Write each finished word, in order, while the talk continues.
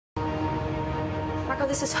Markko,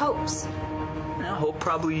 this is Hope's. Now, Hope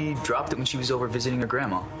probably dropped it when she was over visiting her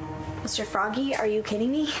grandma. Mr. Froggy, are you kidding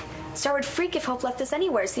me? Starr would freak if Hope left this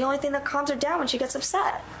anywhere. It's the only thing that calms her down when she gets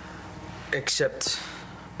upset. Except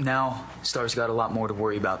now, Star's got a lot more to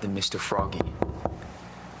worry about than Mr. Froggy.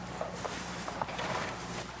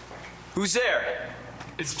 Who's there?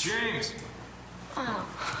 It's James. Oh.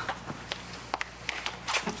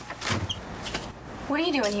 What are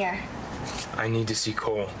you doing here? I need to see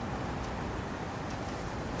Cole.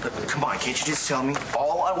 Come on, can't you just tell me?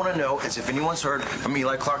 All I want to know is if anyone's heard from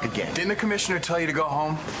Eli Clark again. Didn't the commissioner tell you to go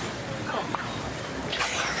home?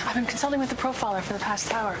 I've been consulting with the profiler for the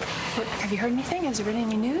past hour. What, have you heard anything? Has there been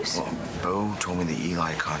any news? Well, Bo told me that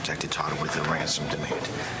Eli contacted Todd with a ransom demand.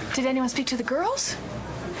 Did anyone speak to the girls?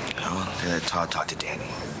 No, Todd talked to Danny,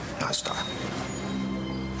 not Starr.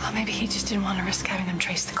 Well, maybe he just didn't want to risk having them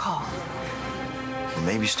trace the call. Well,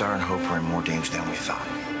 maybe Starr and Hope were in more danger than we thought.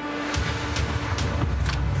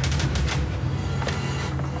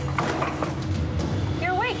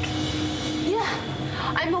 You're awake? Yeah,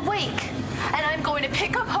 I'm awake. And I'm going to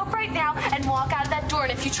pick up Hope right now and walk out of that door.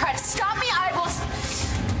 And if you try to stop me, I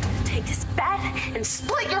will take this bat and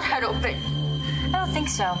split your head open. I don't think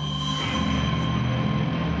so.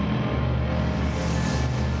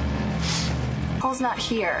 Cole's not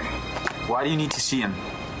here. Why do you need to see him?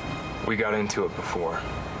 We got into it before.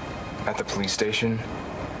 At the police station.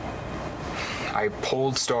 I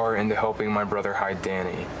pulled Starr into helping my brother hide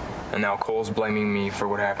Danny. And now Cole's blaming me for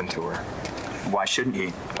what happened to her. Why shouldn't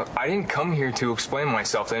he? I didn't come here to explain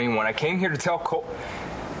myself to anyone. I came here to tell Cole...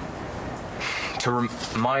 to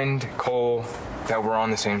remind Cole that we're on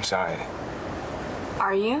the same side.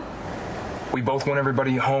 Are you? We both want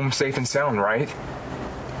everybody home safe and sound, right?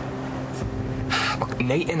 Look,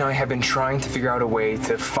 Nate and I have been trying to figure out a way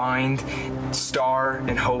to find Starr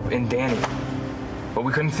and Hope and Danny. But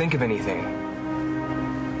we couldn't think of anything.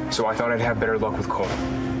 So I thought I'd have better luck with Cole.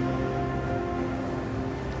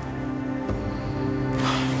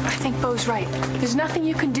 I think Bo's right. There's nothing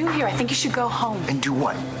you can do here. I think you should go home. And do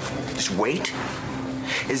what? Just wait?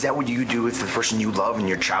 Is that what you do if the person you love and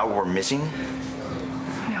your child were missing?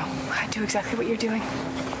 No, I'd do exactly what you're doing.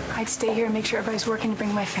 I'd stay here and make sure everybody's working to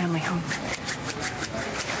bring my family home.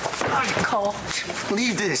 Cole.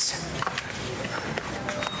 Leave this.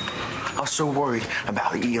 I was so worried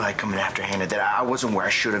about Eli coming after Hannah that I wasn't where I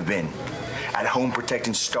should have been. At home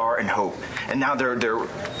protecting Starr and Hope. And now they're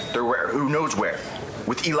where? Who knows where?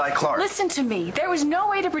 With Eli Clark. Listen to me. There was no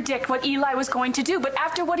way to predict what Eli was going to do, but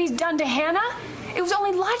after what he's done to Hannah, it was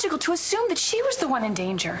only logical to assume that she was the one in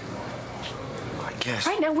danger. I guess.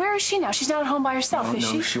 Right now, where is she now? She's not at home by herself, is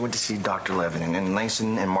she? No, she went to see Dr. Levin, and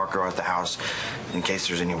Langston and Markko are at the house in case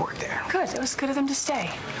there's any work there. Good. It was good of them to stay.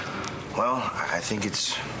 Well, I think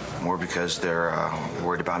it's more because they're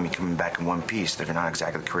worried about me coming back in one piece. They're not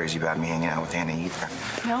exactly crazy about me hanging out with Hannah either.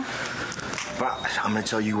 No? But I'm going to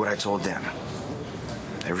tell you what I told them.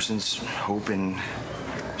 Ever since Hope and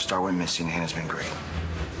Starr went missing, Hannah's been great.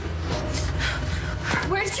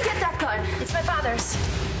 Where did you get that gun? It's my father's.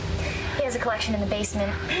 He has a collection in the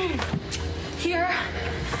basement. Here?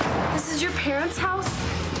 This is your parents' house?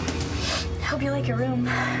 Hope you like your room.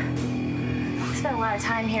 I spent a lot of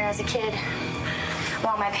time here as a kid,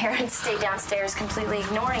 while my parents stayed downstairs completely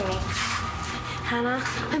ignoring me. Hannah,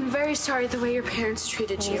 I'm very sorry the way your parents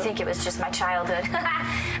treated you. You think it was just my childhood?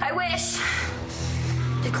 I wish.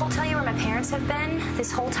 Did Cole tell you where my parents have been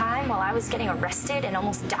this whole time while I was getting arrested and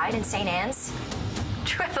almost died in St. Anne's?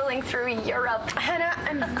 Traveling through Europe. Hannah,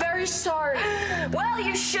 I'm very sorry. Well,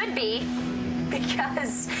 you should be,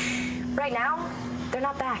 because right now, they're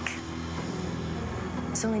not back.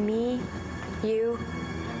 It's only me, you,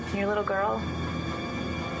 and your little girl.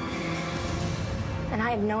 And I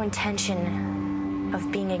have no intention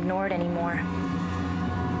of being ignored anymore.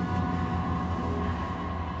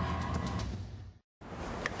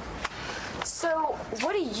 So,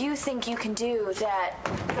 what do you think you can do that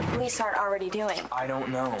the police aren't already doing? I don't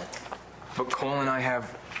know. But Cole and I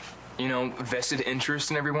have, vested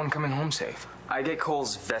interest in everyone coming home safe. I get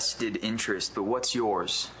Cole's vested interest, but what's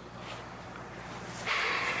yours?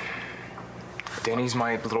 Danny's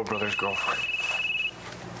my little brother's girlfriend.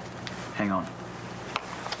 Hang on.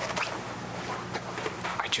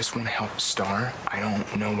 I just want to help Starr. I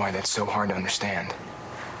don't know why that's so hard to understand.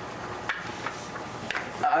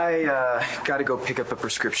 I gotta go pick up a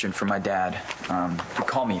prescription for my dad.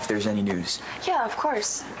 Call me if there's any news. Yeah, of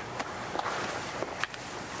course.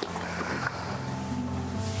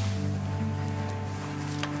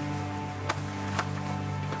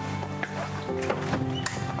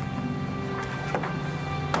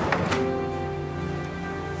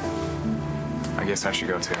 I guess I should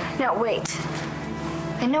go too. Now, wait.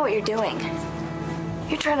 I know what you're doing.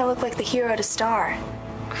 You're trying to look like the hero to Starr.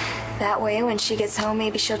 That way, when she gets home,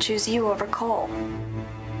 maybe she'll choose you over Cole.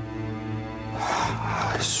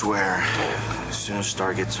 I swear, as soon as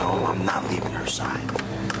Starr gets home, I'm not leaving her side.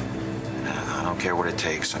 I don't care what it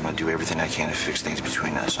takes. I'm gonna do everything I can to fix things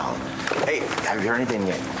between us. Hey, have you heard anything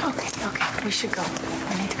yet? Okay. We should go.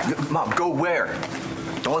 I need to go. Mom, go where?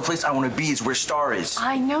 The only place I want to be is where Starr is.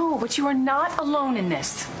 I know, but you are not alone in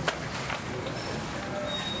this.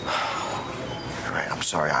 All right, I'm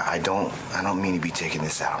sorry. I don't mean to be taking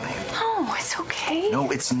this out on you. No, it's okay.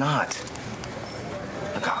 No, it's not.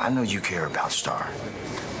 Look, I know you care about Starr.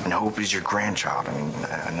 And Hope is your grandchild. I mean,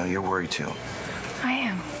 I know you're worried too. I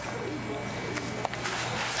am.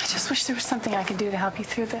 I just wish there was something I could do to help you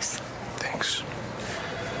through this. Thanks.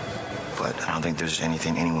 But I don't think there's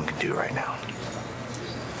anything anyone can do right now.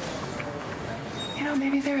 You know,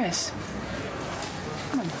 maybe there is.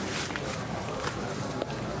 Come on.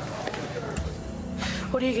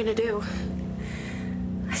 What are you gonna do?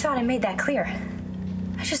 I thought I made that clear.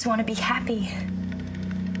 I just want to be happy.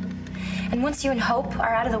 And once you and Hope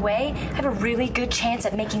are out of the way, I have a really good chance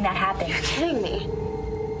at making that happen. You're kidding me,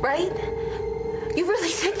 right? You really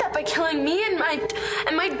think that by killing me and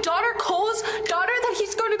my daughter Cole's daughter that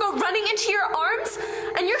he's going to go running into your arms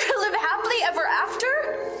and you're gonna live happily ever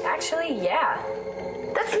after? Actually, yeah.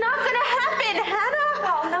 That's not gonna happen, Hannah!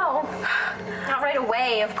 Oh, no. Not right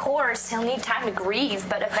away, of course. He'll need time to grieve,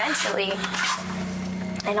 but eventually.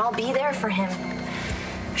 And I'll be there for him.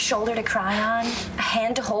 A shoulder to cry on, a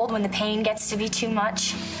hand to hold when the pain gets to be too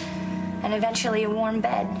much, and eventually a warm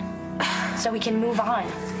bed. So we can move on.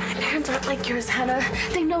 My parents aren't like yours, Hannah.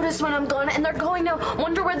 They notice when I'm gone, and they're going to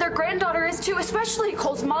wonder where their granddaughter is too, especially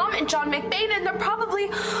Cole's mom and John McBain, and they're probably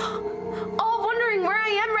all wondering where I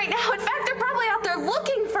am right now. In fact, they're probably out there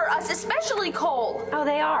looking for us, especially Cole. Oh,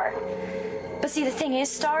 they are. But see, the thing is,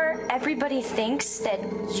 Starr, everybody thinks that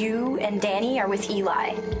you and Danny are with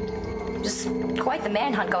Eli. Just quite the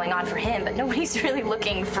manhunt going on for him, but nobody's really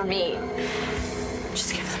looking for me.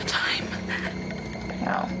 Just give them time.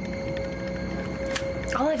 No.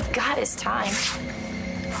 All I've got is time.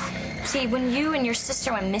 See, when you and your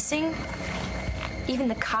sister went missing, even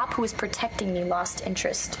the cop who was protecting me lost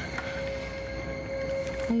interest.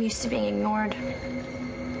 I'm used to being ignored.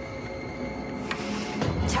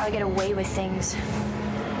 It's how I get away with things.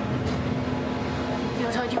 You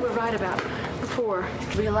know, Todd, you were right about before.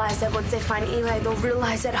 Realize that once they find Eli, they'll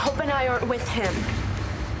realize that Hope and I aren't with him.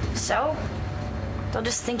 So? They'll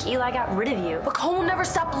just think Eli got rid of you. But Cole will never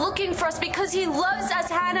stop looking for us because he loves us,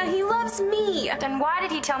 Hannah. He loves me. Then why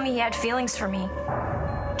did he tell me he had feelings for me?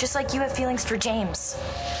 Just like you have feelings for James.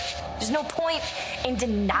 There's no point in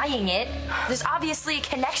denying it. There's obviously a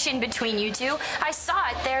connection between you two. I saw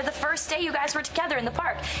it there the first day you guys were together in the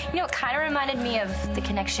park. You know, it kind of reminded me of the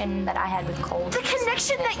connection that I had with Cole. The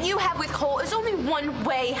connection that you have with Cole is only one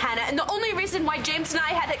way, Hannah, and the only reason why James and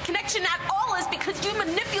I had a connection at all is because you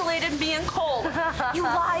manipulated me and Cole. You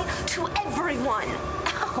lie to everyone.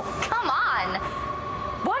 Oh, come on.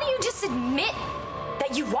 Why don't you just admit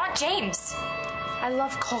that you want James? I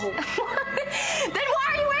love Cole. Then why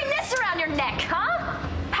are you wearing this around your neck, huh?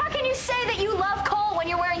 How can you say that you love Cole when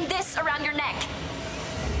you're wearing this around your neck?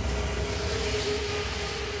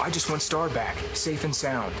 I just want Starr back, safe and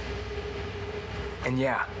sound. And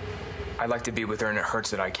yeah, I'd like to be with her, and it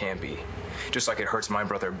hurts that I can't be. Just like it hurts my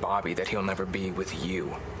brother Bobby that he'll never be with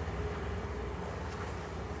you.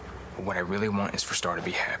 But what I really want is for Starr to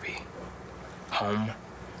be happy. Home,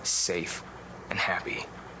 safe, and happy.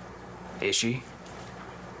 Is she?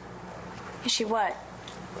 Is she what?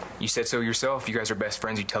 You said so yourself. You guys are best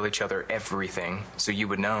friends. You tell each other everything, so you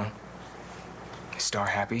would know. Is Starr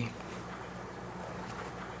happy?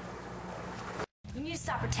 You need to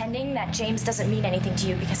stop pretending that James doesn't mean anything to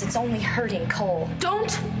you because it's only hurting Cole. Don't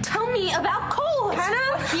tell me about Cole,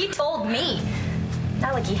 Hannah. What he told me.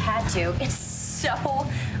 Not like he had to. It's so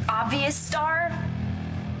obvious, Starr.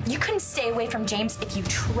 You couldn't stay away from James if you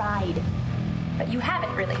tried. But you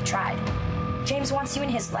haven't really tried. James wants you in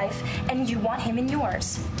his life, and you want him in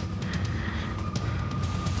yours.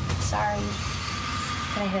 Sorry.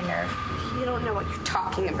 But I hit a nerve. You don't know what you're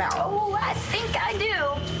talking about. Oh, I think I do.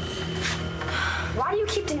 Why do you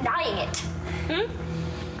keep denying it?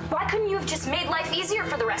 Why couldn't you have just made life easier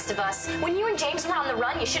for the rest of us? When you and James were on the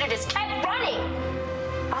run, you should have just kept running.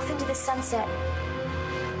 Off into the sunset.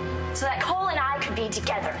 So that Cole and I could be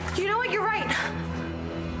together. You know what? You're right.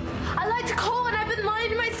 I liked Cole and I've been lying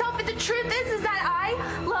to myself, but the truth is that I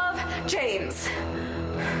love James.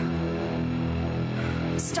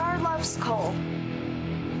 Starr loves Cole.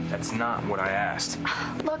 That's not what I asked.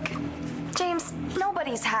 Look, James,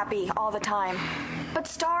 nobody's happy all the time. But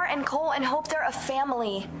Starr and Cole and Hope, they're a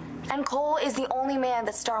family. And Cole is the only man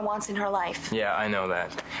that Starr wants in her life. Yeah, I know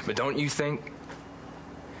that. But don't you think...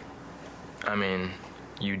 I mean,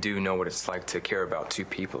 you do know what it's like to care about two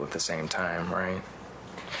people at the same time, right?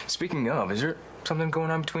 Speaking of, is there something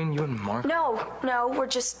going on between you and Mark? No, we're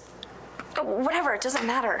just... Whatever, it doesn't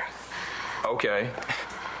matter. Okay.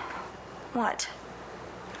 What?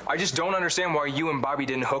 I just don't understand why you and Bobby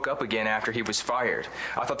didn't hook up again after he was fired.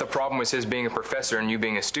 I thought the problem was his being a professor and you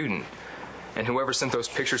being a student. And whoever sent those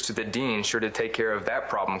pictures to the dean sure did take care of that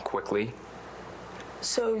problem quickly.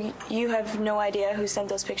 So you have no idea who sent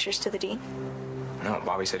those pictures to the dean? No,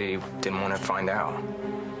 Bobby said he didn't want to find out.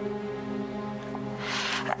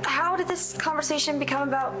 How did this conversation become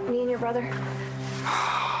about me and your brother?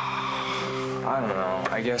 I don't know.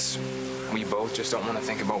 I guess we both just don't want to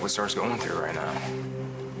think about what Star's going through right now.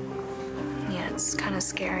 Yeah, it's kind of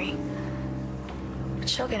scary. But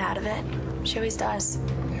she'll get out of it. She always does.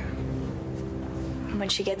 Yeah. And when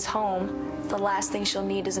she gets home, the last thing she'll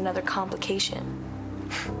need is another complication.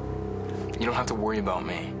 You don't have to worry about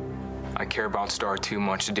me. I care about Starr too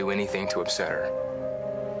much to do anything to upset her.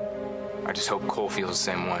 I just hope Cole feels the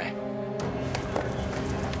same way.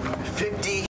 50